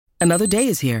Another day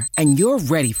is here, and you're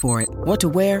ready for it. What to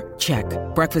wear? Check.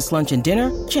 Breakfast, lunch, and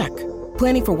dinner? Check.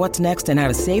 Planning for what's next and how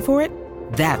to save for it?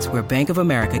 That's where Bank of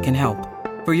America can help.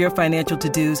 For your financial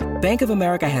to-dos, Bank of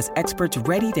America has experts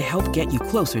ready to help get you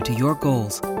closer to your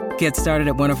goals. Get started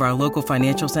at one of our local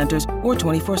financial centers or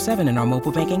 24/7 in our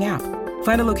mobile banking app.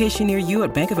 Find a location near you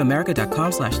at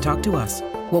bankofamerica.com/talktous.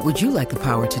 What would you like the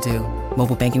power to do?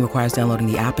 Mobile banking requires downloading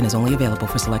the app and is only available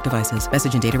for select devices.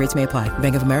 Message and data rates may apply.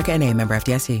 Bank of America N.A., member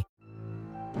FDIC.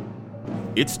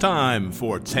 It's time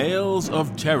for Tales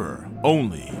of Terror,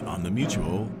 only on the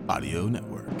Mutual Audio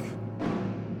Network.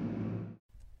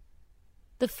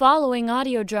 The following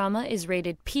audio drama is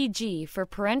rated PG for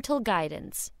parental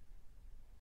guidance.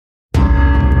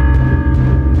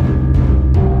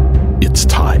 It's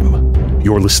time.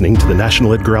 You're listening to the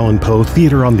National Edgar Allan Poe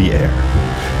Theater on the Air.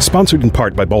 Sponsored in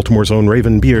part by Baltimore's own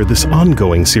Raven Beer, this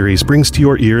ongoing series brings to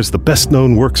your ears the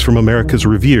best-known works from America's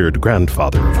revered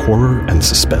grandfather of horror and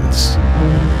suspense.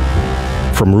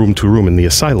 From room to room in the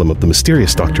asylum of the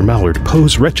mysterious Dr. Mallard,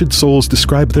 Poe's wretched souls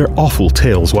describe their awful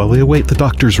tales while they await the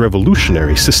doctor's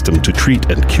revolutionary system to treat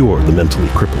and cure the mentally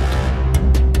crippled.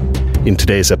 In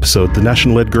today's episode, the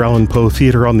National Edgar Allan Poe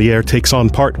Theater on the Air takes on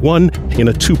Part 1 in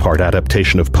a two-part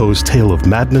adaptation of Poe's tale of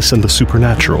madness and the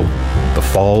supernatural, The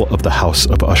Fall of the House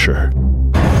of Usher.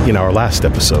 In our last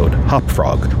episode,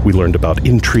 Hopfrog, we learned about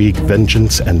intrigue,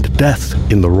 vengeance, and death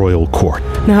in the royal court.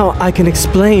 Now I can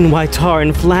explain why tar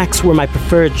and flax were my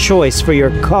preferred choice for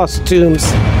your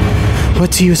costumes.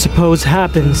 What do you suppose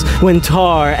happens when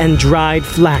tar and dried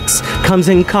flax comes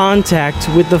in contact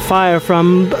with the fire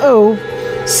from,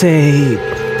 say,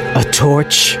 a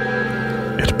torch?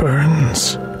 It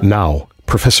burns. Now,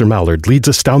 Professor Mallard leads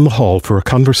us down the hall for a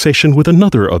conversation with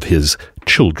another of his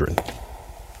children.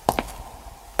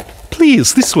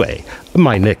 Please, this way.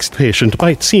 My next patient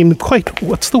might seem quite,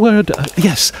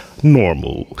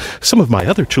 normal. Some of my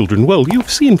other children, well, you've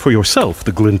seen for yourself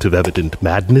the glint of evident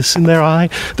madness in their eye,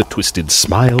 the twisted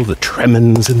smile, the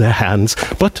tremens in their hands,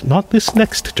 but not this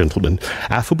next gentleman.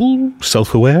 Affable,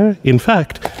 self-aware, in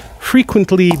fact,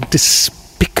 frequently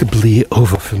despicably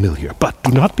overfamiliar. But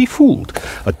do not be fooled.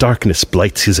 A darkness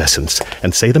blights his essence,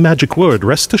 and say the magic word,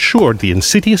 rest assured the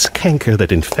insidious canker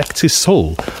that infects his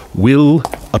soul will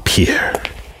appear.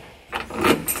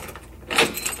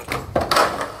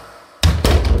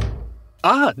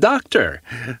 Ah, doctor.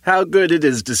 How good it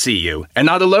is to see you. And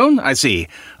not alone, I see.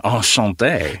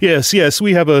 Enchanté. Yes,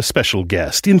 we have a special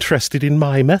guest interested in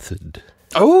my method.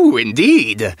 Oh,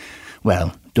 indeed.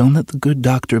 Well, don't let the good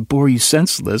doctor bore you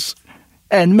senseless.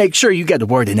 And make sure you get a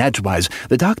word in edgewise.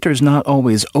 The doctor's not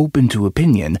always open to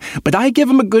opinion, but I give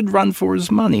him a good run for his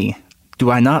money.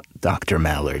 Do I not, Dr.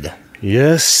 Mallard?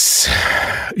 Yes,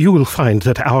 you will find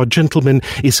that our gentleman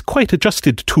is quite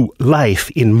adjusted to life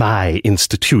in my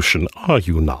institution, are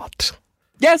you not?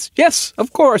 Yes,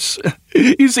 of course.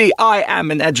 You see, I am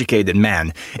an educated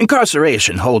man.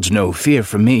 Incarceration holds no fear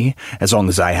for me, as long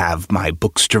as I have my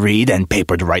books to read and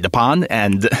paper to write upon,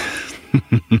 and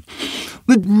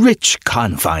the rich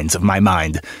confines of my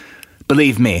mind.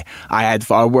 Believe me, I had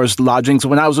far worse lodgings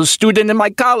when I was a student in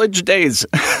my college days.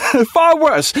 Far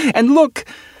worse. And look,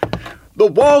 the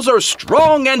walls are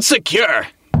strong and secure.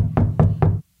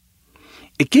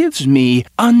 It gives me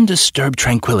undisturbed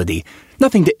tranquility.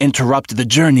 Nothing to interrupt the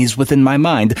journeys within my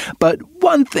mind, but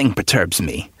one thing perturbs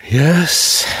me.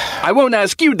 Yes? I won't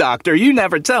ask you, doctor. You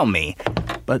never tell me.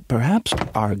 But perhaps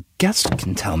our guest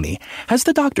can tell me. Has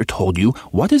the doctor told you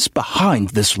what is behind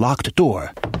this locked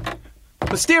door?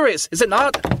 Mysterious, is it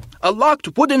not? A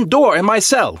locked wooden door in my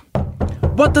cell.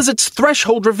 What does its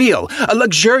threshold reveal? A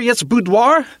luxurious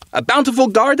boudoir? A bountiful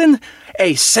garden?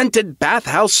 A scented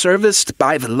bathhouse serviced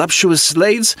by voluptuous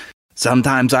slaves?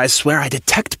 Sometimes I swear I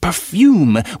detect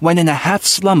perfume when in a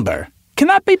half-slumber. Can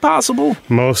that be possible?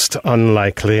 Most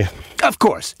unlikely. Of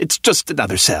course, it's just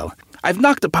another cell. I've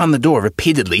knocked upon the door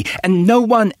repeatedly, and no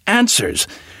one answers.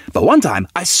 But one time,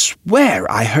 I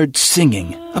swear I heard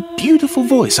singing, a beautiful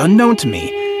voice unknown to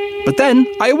me. But then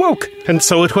I awoke. And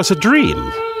so it was a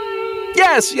dream.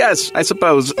 Yes, I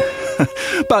suppose.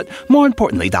 But more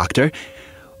importantly, Doctor,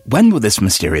 when will this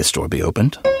mysterious door be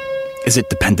opened? Is it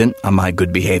dependent on my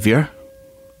good behavior?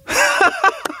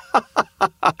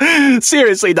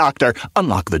 Seriously, Doctor,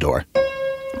 unlock the door.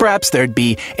 Perhaps there'd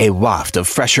be a waft of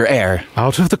fresher air.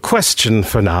 Out of the question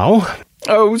for now.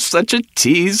 Oh, such a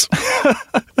tease.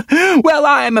 Well,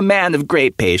 I am a man of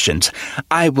great patience.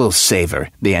 I will savor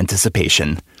the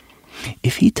anticipation.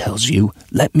 If he tells you,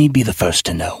 let me be the first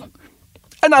to know.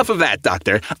 Enough of that,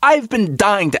 Doctor. I've been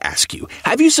dying to ask you.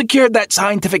 Have you secured that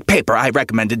scientific paper I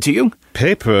recommended to you?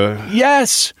 Paper?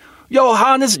 Yes.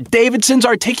 Johannes Davidson's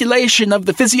articulation of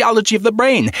the physiology of the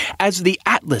brain as the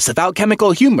Atlas of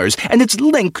Alchemical Humors and its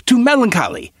link to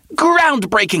melancholy.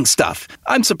 Groundbreaking stuff.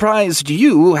 I'm surprised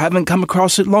you haven't come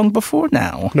across it long before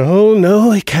now.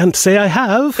 No, I can't say I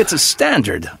have. It's a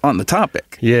standard on the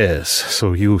topic. Yes,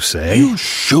 so you say. You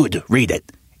should read it.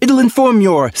 It'll inform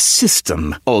your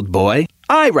system, old boy.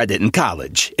 I read it in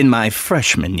college, in my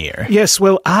freshman year. Yes,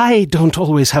 well, I don't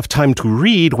always have time to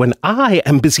read when I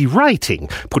am busy writing,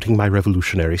 putting my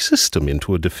revolutionary system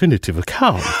into a definitive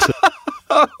account.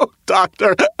 Oh,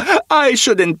 Doctor, I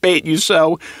shouldn't bait you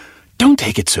so. Don't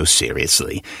take it so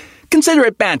seriously. Consider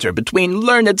it banter between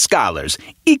learned scholars,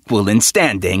 equal in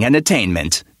standing and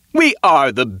attainment. We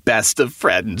are the best of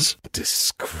friends.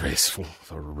 Disgraceful,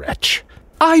 the wretch.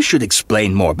 I should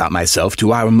explain more about myself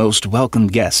to our most welcome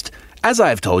guest. As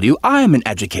I've told you, I am an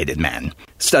educated man.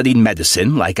 Studied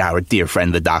medicine, like our dear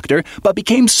friend the doctor, but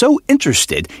became so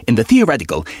interested in the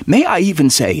theoretical, may I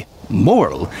even say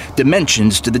moral,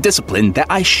 dimensions to the discipline that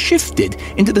I shifted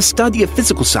into the study of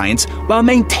physical science while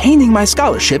maintaining my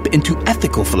scholarship into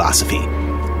ethical philosophy.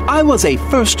 I was a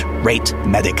first-rate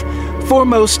medic,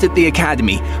 foremost at the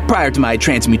academy prior to my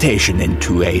transmutation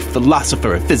into a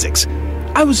philosopher of physics.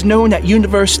 I was known at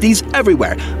universities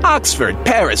everywhere, Oxford,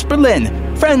 Paris,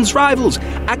 Berlin, friends, rivals,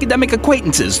 academic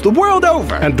acquaintances, the world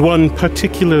over. And one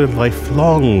particular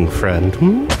lifelong friend,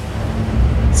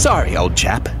 Sorry, old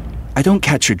chap. I don't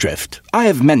catch your drift. I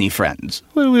have many friends.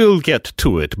 Well, we'll get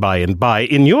to it by and by.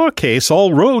 In your case,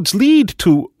 all roads lead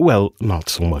to, well, not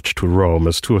so much to Rome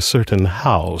as to a certain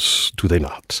house, do they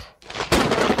not?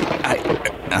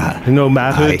 No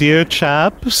matter, dear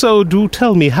chap. So do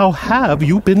tell me, how have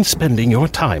you been spending your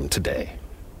time today?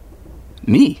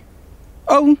 Me?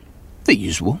 Oh, the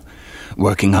usual.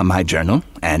 Working on my journal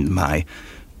and my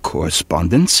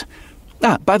correspondence.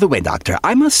 By the way, Doctor,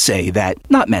 I must say that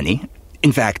not many,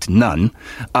 in fact none,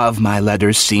 of my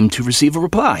letters seem to receive a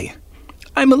reply.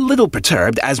 I'm a little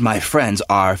perturbed, as my friends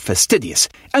are fastidious,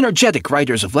 energetic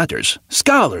writers of letters,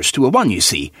 scholars to a one, you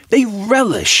see. They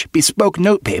relish bespoke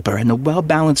notepaper and a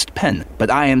well-balanced pen,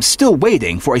 but I am still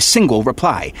waiting for a single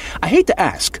reply. I hate to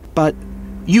ask, but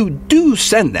you do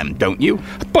send them, don't you?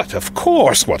 But of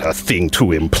course, what a thing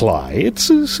to imply. It's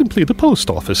simply the post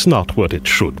office, not what it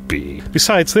should be.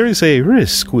 Besides, there is a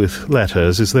risk with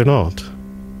letters, is there not?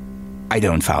 I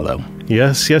don't follow.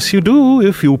 Yes, you do,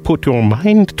 if you put your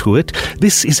mind to it.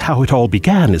 This is how it all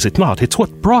began, is it not? It's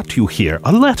what brought you here,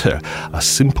 a letter, a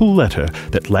simple letter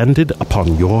that landed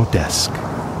upon your desk.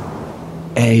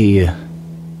 A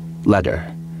letter.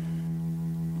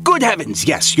 Good heavens,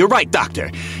 yes, you're right, Doctor.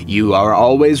 You are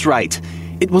always right.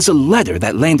 It was a letter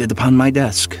that landed upon my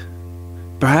desk.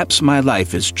 Perhaps my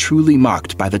life is truly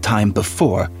marked by the time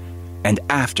before and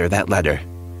after that letter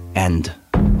and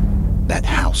that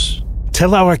house.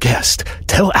 Tell our guest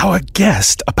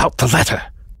about the letter.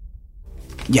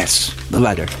 Yes, the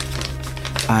letter.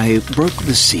 I broke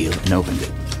the seal and opened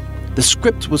it. The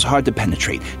script was hard to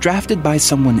penetrate, drafted by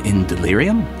someone in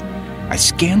delirium. I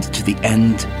scanned to the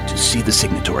end to see the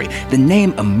signatory. The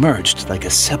name emerged like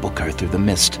a sepulchre through the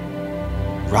mist.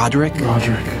 Roderick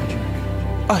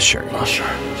Usher.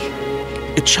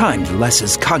 It chimed less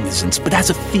as cognizance, but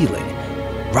as a feeling.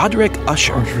 Roderick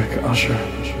Usher.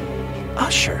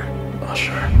 Usher.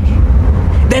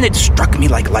 Then it struck me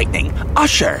like lightning.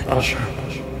 Usher.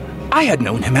 I had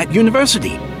known him at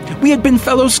university. We had been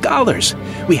fellow scholars.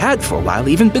 We had, for a while,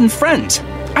 even been friends.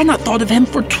 I'd not thought of him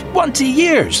for 20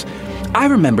 years. I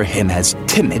remember him as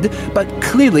timid, but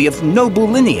clearly of noble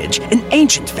lineage, an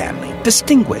ancient family,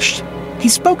 distinguished. He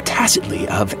spoke tacitly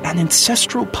of an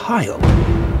ancestral pile.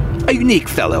 A unique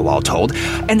fellow, all told,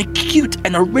 an acute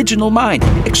and original mind,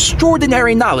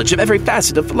 extraordinary knowledge of every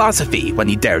facet of philosophy when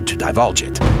he dared to divulge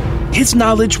it. His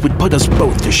knowledge would put us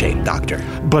both to shame, Doctor.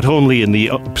 But only in the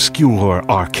obscure,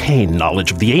 arcane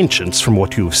knowledge of the ancients, from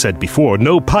what you've said before.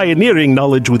 No pioneering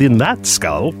knowledge within that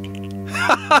skull.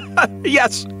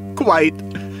 Yes, quite.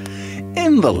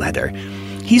 In the letter,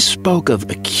 he spoke of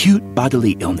acute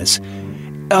bodily illness,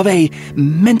 of a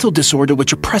mental disorder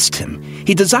which oppressed him.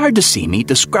 He desired to see me,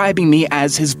 describing me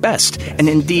as his best, and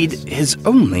indeed his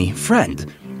only friend.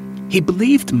 He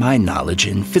believed my knowledge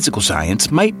in physical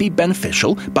science might be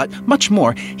beneficial, but much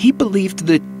more, he believed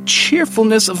the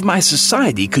cheerfulness of my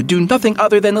society could do nothing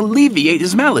other than alleviate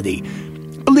his malady.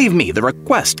 Believe me, the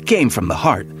request came from the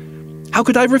heart. How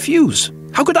could I refuse?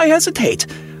 How could I hesitate?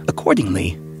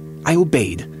 Accordingly, I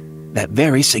obeyed that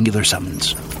very singular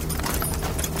summons.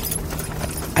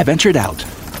 I ventured out,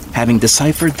 having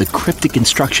deciphered the cryptic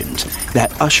instructions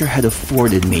that Usher had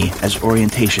afforded me as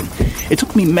orientation. It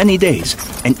took me many days,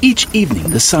 and each evening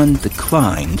the sun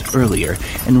declined earlier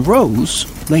and rose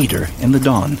later in the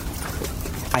dawn.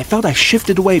 I felt I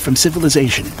shifted away from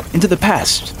civilization, into the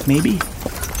past, maybe?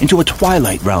 Into a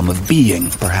twilight realm of being,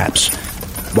 perhaps.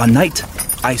 One night,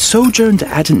 I sojourned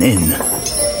at an inn.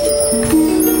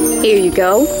 Here you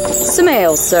go. Some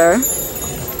ale, sir.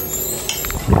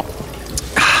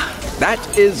 That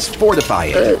is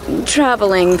fortifying.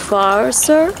 Traveling far,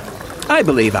 sir? I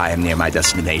believe I am near my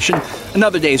destination.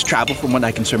 Another day's travel from what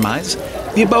I can surmise.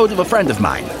 The abode of a friend of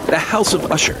mine, the House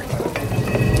of Usher.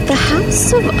 The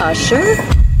House of Usher?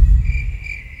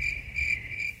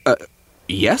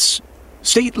 Yes?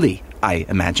 Stately, I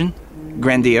imagine.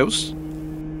 Grandiose.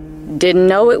 Didn't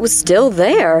know it was still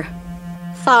there.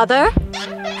 Father?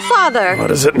 Father! What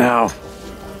is it now?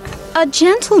 A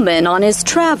gentleman on his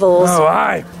travels. Oh,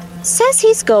 aye. Says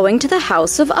he's going to the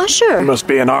House of Usher. Must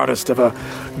be an artist of a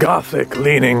Gothic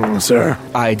leaning, sir.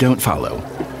 I don't follow.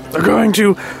 They're going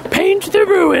to paint the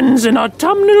ruins in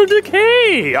autumnal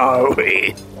decay, are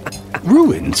we?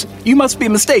 Ruins? You must be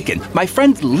mistaken. My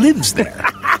friend lives there.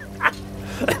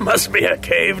 It must be a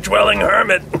cave-dwelling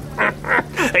hermit.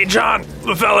 Hey, John,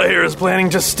 the fella here is planning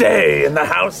to stay in the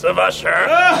House of Usher.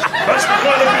 Must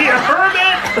want to be a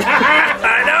hermit!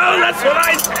 I know, that's what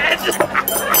I said.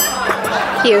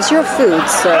 Here's your food,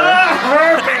 sir.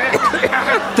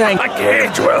 Thank A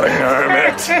cave-dwelling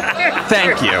hermit.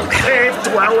 Thank you.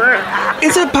 Cave-dweller.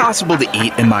 Is it possible to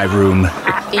eat in my room?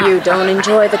 You don't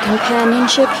enjoy the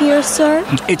companionship here, sir?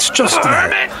 It's just that.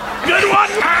 Hermit. Good one.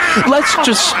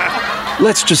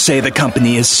 Let's just say the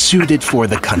company is suited for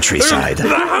the countryside. The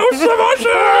House of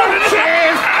Usher.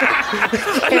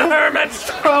 The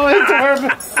hermits. Oh, it's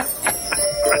hermit.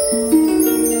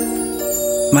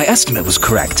 My estimate was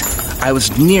correct. I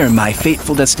was near my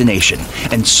fateful destination,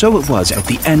 and so it was at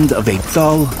the end of a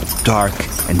dull, dark,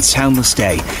 and soundless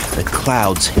day, the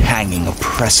clouds hanging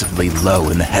oppressively low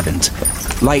in the heavens,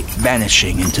 light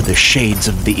vanishing into the shades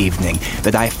of the evening,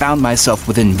 that I found myself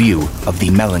within view of the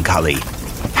melancholy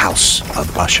House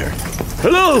of Usher.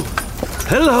 Hello!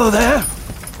 Hello there!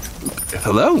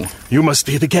 Hello? You must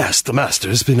be the guest the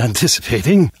master's been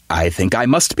anticipating. I think I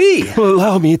must be.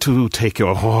 Allow me to take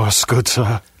your horse, good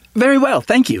sir. Very well,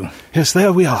 thank you. Yes,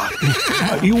 there we are.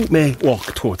 You may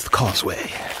walk towards the causeway.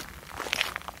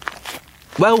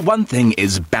 Well, one thing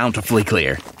is bountifully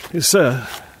clear. Yes, sir.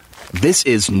 This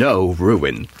is no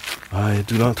ruin. I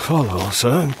do not follow,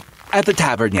 sir. At the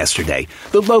tavern yesterday,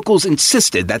 the locals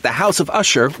insisted that the House of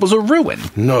Usher was a ruin.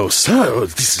 No, sir.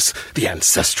 This is the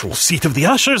ancestral seat of the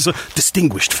Ushers, a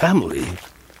distinguished family.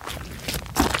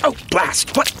 Oh,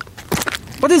 blast!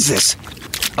 What is this?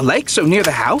 A lake so near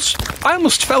the house? I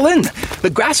almost fell in.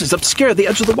 The grasses obscure the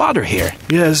edge of the water here.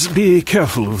 Yes, be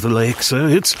careful of the lake, sir.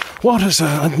 Its waters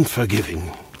are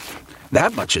unforgiving.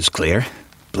 That much is clear.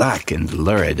 Black and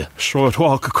lurid. Short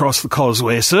walk across the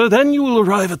causeway, sir. Then you will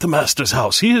arrive at the master's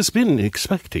house. He has been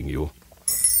expecting you.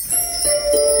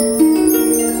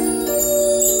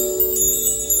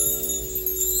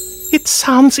 It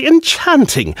sounds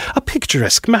enchanting. A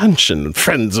picturesque mansion,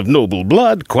 friends of noble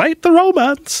blood, quite the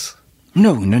romance.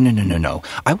 No.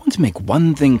 I want to make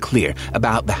one thing clear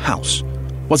about the house.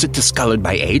 Was it discolored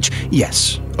by age?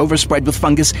 Yes. Overspread with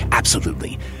fungus?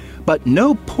 Absolutely. But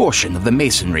no portion of the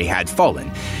masonry had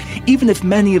fallen, even if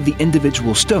many of the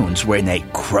individual stones were in a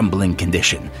crumbling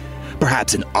condition.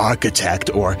 Perhaps an architect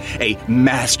or a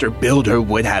master builder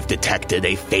would have detected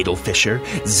a fatal fissure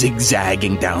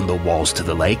zigzagging down the walls to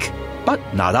the lake, but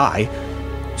not I.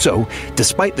 So,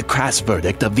 despite the crass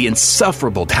verdict of the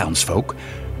insufferable townsfolk,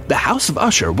 the House of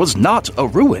Usher was not a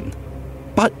ruin.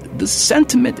 But the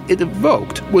sentiment it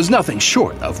evoked was nothing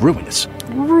short of ruinous.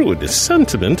 Ruinous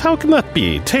sentiment? How can that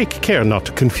be? Take care not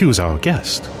to confuse our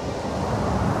guest.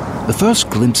 The first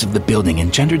glimpse of the building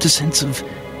engendered a sense of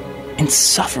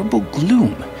insufferable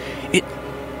gloom. It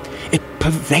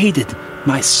pervaded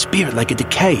my spirit like a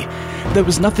decay. There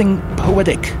was nothing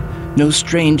poetic, no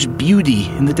strange beauty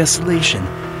in the desolation.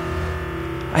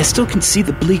 I still can see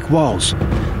the bleak walls,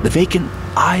 the vacant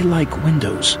eye-like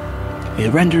windows.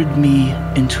 It rendered me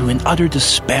into an utter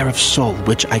despair of soul,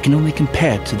 which I can only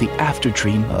compare to the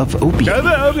after-dream of opium.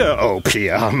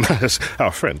 Opium.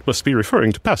 Our friend must be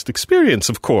referring to past experience,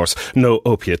 of course. No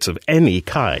opiates of any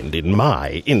kind in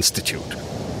my institute.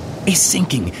 A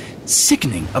sinking,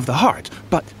 sickening of the heart.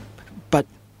 But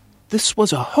this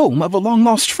was a home of a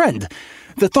long-lost friend.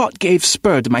 The thought gave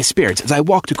spur to my spirits as I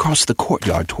walked across the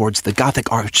courtyard towards the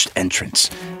Gothic arched entrance.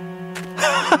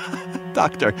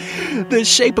 Doctor, the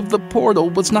shape of the portal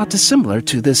was not dissimilar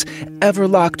to this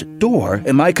ever-locked door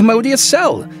in my commodious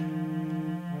cell.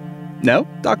 No,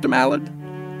 Dr. Mallard?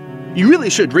 You really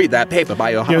should read that paper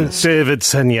by Johannes.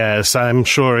 Davidson, yes, I'm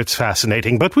sure it's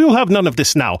fascinating, but we'll have none of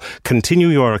this now. Continue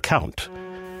your account.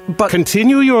 But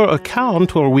Continue your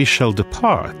account, or we shall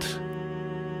depart.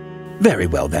 very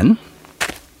well, then.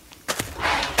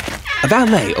 A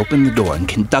valet opened the door and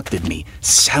conducted me,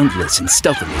 soundless and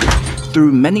stealthily,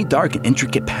 through many dark and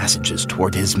intricate passages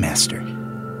toward his master.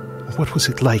 What was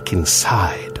it like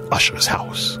inside Usher's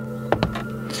house?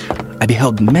 I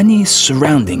beheld many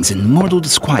surroundings in mortal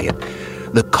disquiet.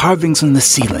 The carvings on the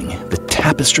ceiling, the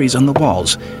tapestries on the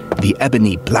walls, the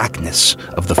ebony blackness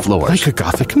of the floors. Like a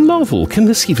Gothic novel. Can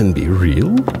this even be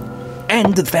real?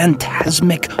 And the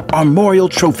phantasmic armorial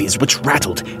trophies which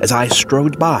rattled as I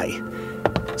strode by.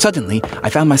 Suddenly, I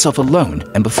found myself alone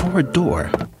and before a door.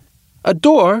 A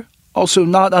door, also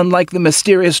not unlike the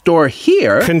mysterious door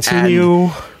here. Continue.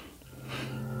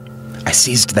 I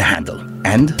seized the handle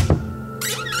and...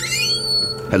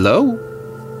 Hello?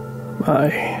 My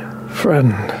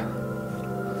friend.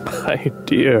 My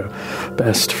dear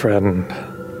best friend.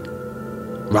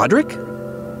 Roderick?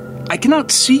 I cannot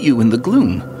see you in the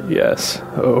gloom. Yes,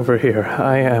 over here.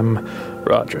 I am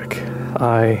Roderick.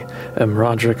 I am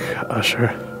Roderick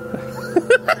Usher.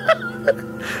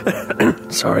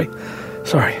 Sorry.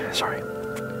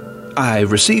 I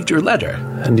received your letter.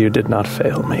 And you did not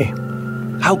fail me.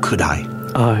 How could I?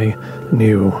 I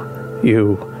knew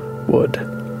you would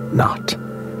not.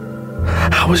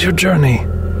 How was your journey?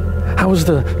 How was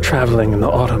the traveling in the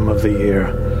autumn of the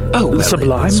year? Oh, well,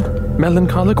 sublime?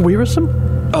 Melancholic? Wearisome?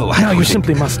 Oh, now you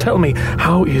simply must tell me,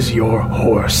 how is your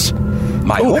horse?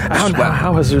 My horse?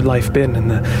 How has your life been in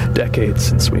the decades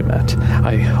since we met?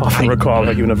 I often recall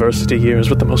our university years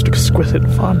with the most exquisite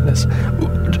fondness.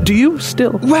 Do you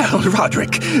still... Well,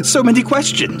 Roderick, so many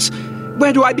questions.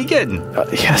 Where do I begin?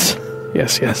 Yes.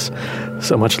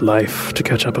 So much life to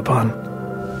catch up upon.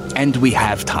 And we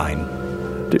have time.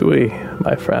 Do we,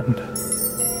 my friend?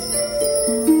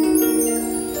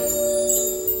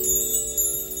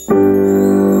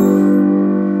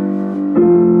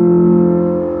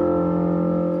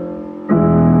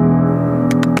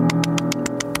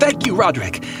 Thank you,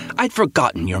 Roderick. I'd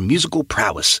forgotten your musical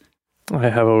prowess. I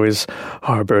have always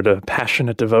harbored a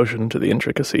passionate devotion to the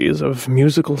intricacies of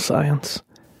musical science.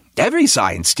 Every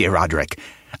science, dear Roderick.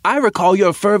 I recall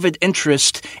your fervid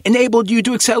interest enabled you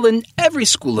to excel in every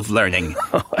school of learning.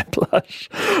 Oh,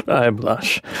 I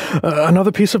blush.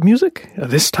 Another piece of music?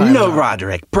 This time? No,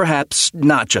 Roderick, perhaps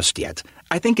not just yet.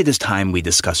 I think it is time we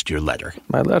discussed your letter.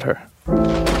 My letter?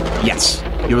 Yes,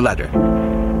 your letter.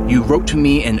 You wrote to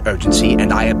me in urgency,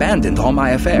 and I abandoned all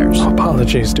my affairs.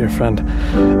 Apologies, dear friend.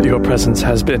 Your presence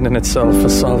has been in itself a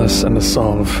solace and a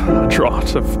salve, a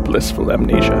draught of blissful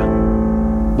amnesia.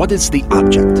 What is the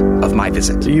object of my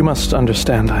visit? You must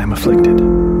understand I am afflicted.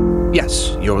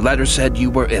 Yes, your letter said you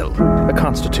were ill. A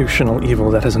constitutional evil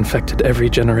that has infected every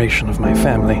generation of my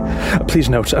family. Please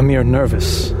note, a mere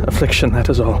nervous affliction, that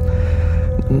is all.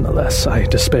 Nonetheless, I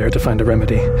despair to find a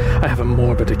remedy. I have a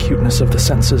morbid acuteness of the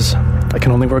senses. I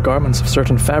can only wear garments of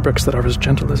certain fabrics that are as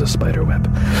gentle as a spider web.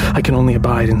 I can only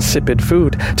abide insipid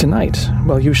food. Tonight,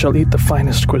 while you shall eat the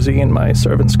finest cuisine my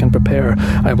servants can prepare,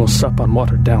 I will sup on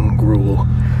watered-down gruel.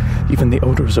 Even the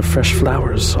odors of fresh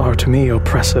flowers are to me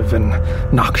oppressive and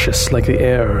noxious like the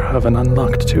air of an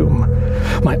unlocked tomb.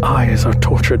 My eyes are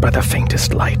tortured by the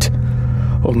faintest light.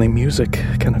 Only music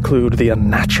can occlude the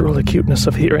unnatural acuteness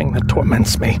of hearing that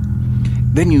torments me.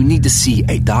 Then you need to see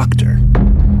a doctor.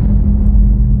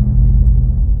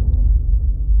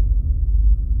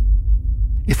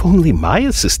 If only my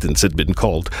assistants had been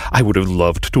called, I would have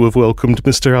loved to have welcomed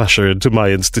Mr. Usher into my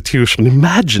institution.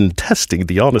 Imagine testing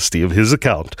the honesty of his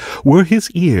account. Were his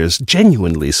ears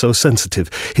genuinely so sensitive,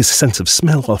 his sense of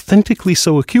smell authentically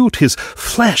so acute, his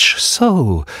flesh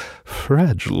so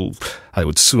fragile, I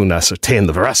would soon ascertain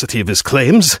the veracity of his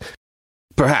claims.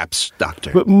 Perhaps,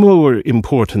 Doctor. But more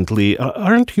importantly,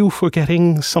 aren't you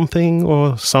forgetting something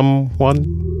or someone?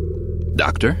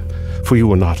 Doctor? For you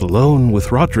were not alone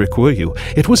with Roderick, were you?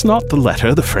 It was not the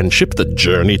letter, the friendship, the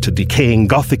journey to decaying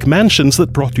Gothic mansions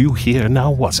that brought you here, now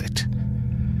was it?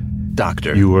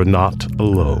 Doctor. You were not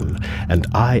alone, and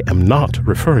I am not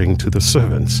referring to the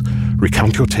servants.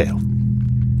 Recount your tale.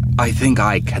 I think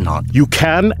I cannot. You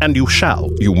can and you shall.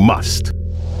 You must.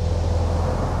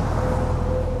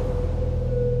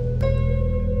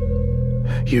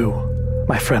 You,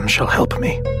 my friend, shall help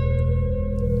me.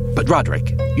 But,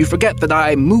 Roderick, you forget that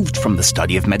I moved from the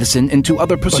study of medicine into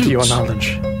other pursuits. But your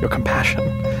knowledge, your compassion,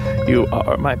 you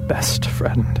are my best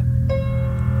friend.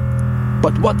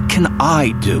 But what can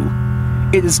I do?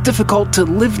 It is difficult to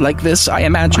live like this, I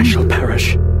imagine. I shall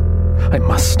perish. I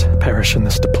must perish in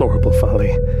this deplorable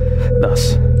folly.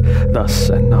 Thus,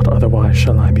 and not otherwise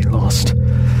shall I be lost.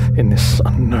 In this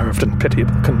unnerved and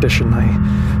pitiable condition, I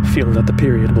feel that the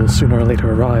period will sooner or later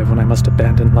arrive when I must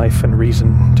abandon life and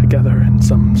reason together in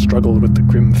some struggle with the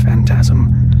grim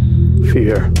phantasm.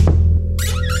 Fear.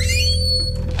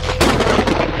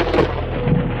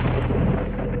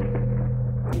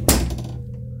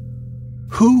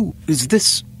 Who is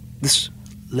this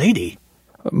lady?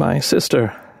 My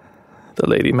sister, the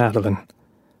Lady Madeline.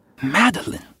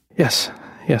 Madeline? Yes,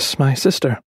 my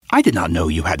sister. I did not know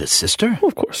you had a sister.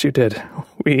 Of course you did.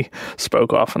 We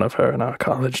spoke often of her in our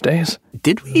college days.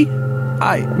 Did we?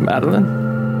 Madeline?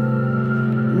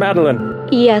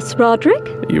 Yes, Roderick?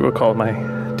 You recall my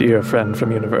dear friend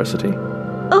from university?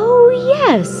 Oh,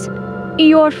 yes.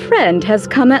 Your friend has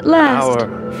come at last.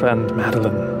 Our friend,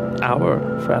 Madeline. Our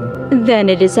friend. Then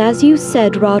it is as you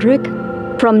said, Roderick.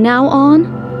 From now on,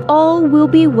 all will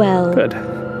be well. Good.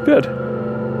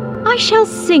 I shall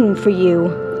sing for you.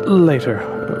 Later.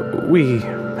 We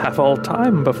have all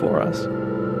time before us.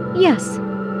 Yes.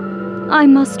 I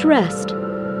must rest.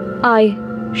 I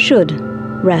should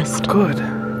rest. Good.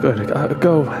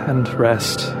 Go and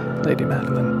rest, Lady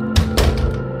Madeline.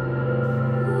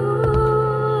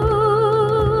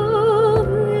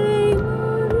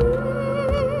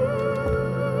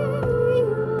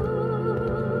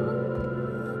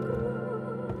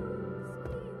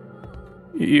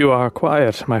 You are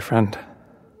quiet, my friend.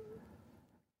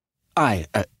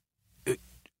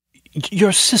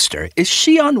 Your sister, is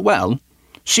she unwell?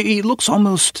 She looks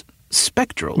almost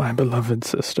spectral. My beloved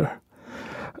sister.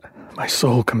 My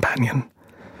sole companion.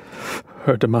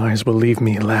 Her demise will leave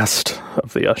me last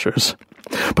of the ushers.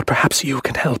 But perhaps you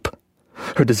can help.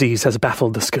 Her disease has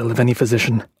baffled the skill of any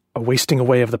physician, a wasting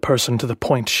away of the person to the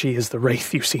point she is the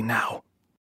wraith you see now.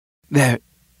 There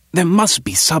must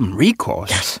be some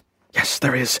recourse. Yes,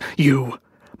 there is. You,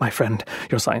 my friend,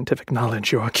 your scientific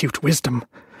knowledge, your acute wisdom,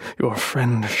 your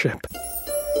friendship.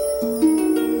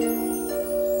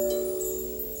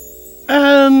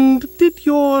 And did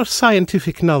your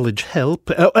scientific knowledge help?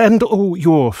 And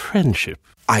your friendship?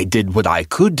 I did what I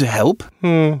could to help.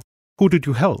 Who did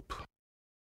you help?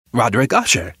 Roderick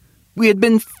Usher. We had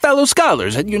been fellow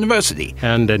scholars at university.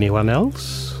 And anyone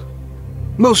else?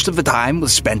 Most of the time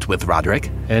was spent with Roderick.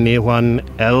 Anyone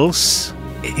else?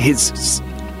 His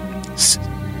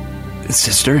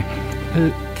sister.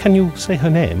 Can you say her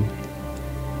name?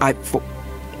 I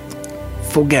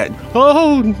forget.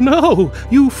 Oh, no,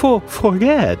 you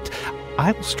forget.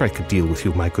 I will strike a deal with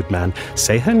you, my good man.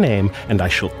 Say her name, and I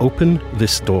shall open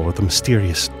this door, the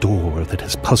mysterious door that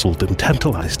has puzzled and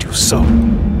tantalized you so.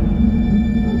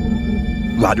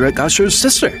 Roderick Usher's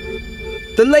sister.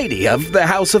 The lady of the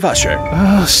House of Usher.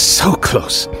 Ah, so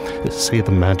close. Say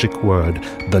the magic word,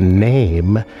 the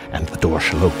name, and the door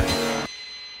shall open.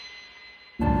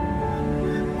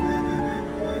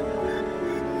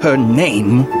 Her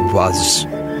name was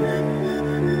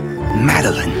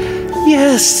Madeline.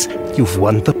 Yes, you've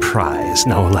won the prize.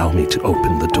 Now allow me to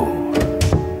open the door.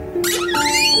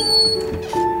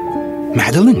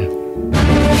 Madeline?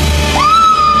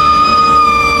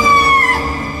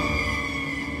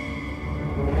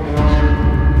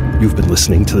 You've been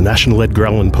listening to the National Edgar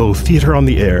Allan Poe Theatre on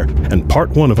the Air and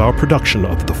part one of our production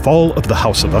of The Fall of the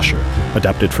House of Usher,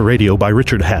 adapted for radio by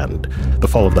Richard Hand. The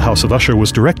Fall of the House of Usher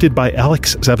was directed by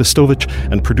Alex Zavistovich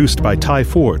and produced by Ty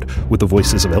Ford, with the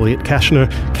voices of Elliot Kashner,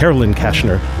 Carolyn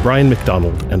Kashner, Brian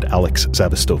McDonald, and Alex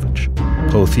Zavistovich.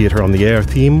 Poe Theatre on the Air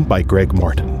theme by Greg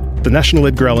Martin. The National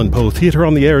Edgar Allan Poe Theatre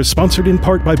on the Air is sponsored in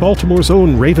part by Baltimore's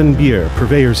own Raven Beer,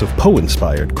 purveyors of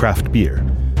Poe-inspired craft beer.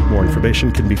 More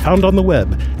information can be found on the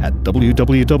web at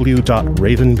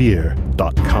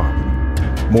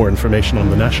www.ravenbeer.com. More information on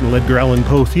the National Edgar Allan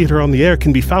Poe Theatre on the Air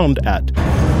can be found at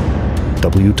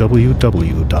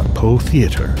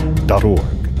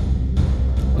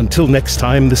www.poetheatre.org. Until next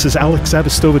time, this is Alex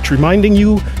Zavistovich reminding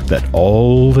you that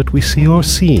all that we see or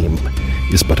seem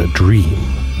is but a dream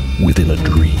within a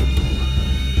dream.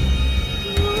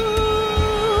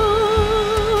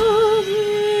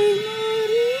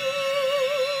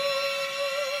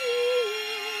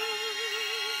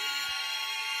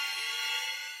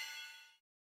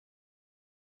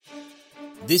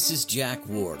 This is Jack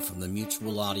Ward from the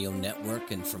Mutual Audio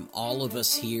Network, and from all of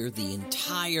us here, the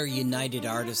entire United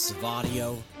Artists of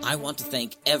Audio, I want to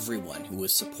thank everyone who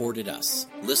has supported us,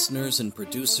 listeners and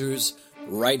producers,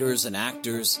 writers and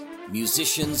actors,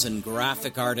 musicians and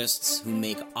graphic artists who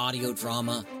make audio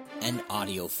drama and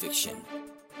audio fiction.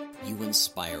 You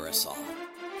inspire us all.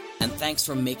 And thanks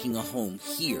for making a home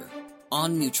here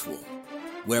on Mutual,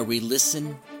 where we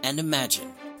listen and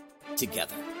imagine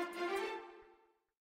together.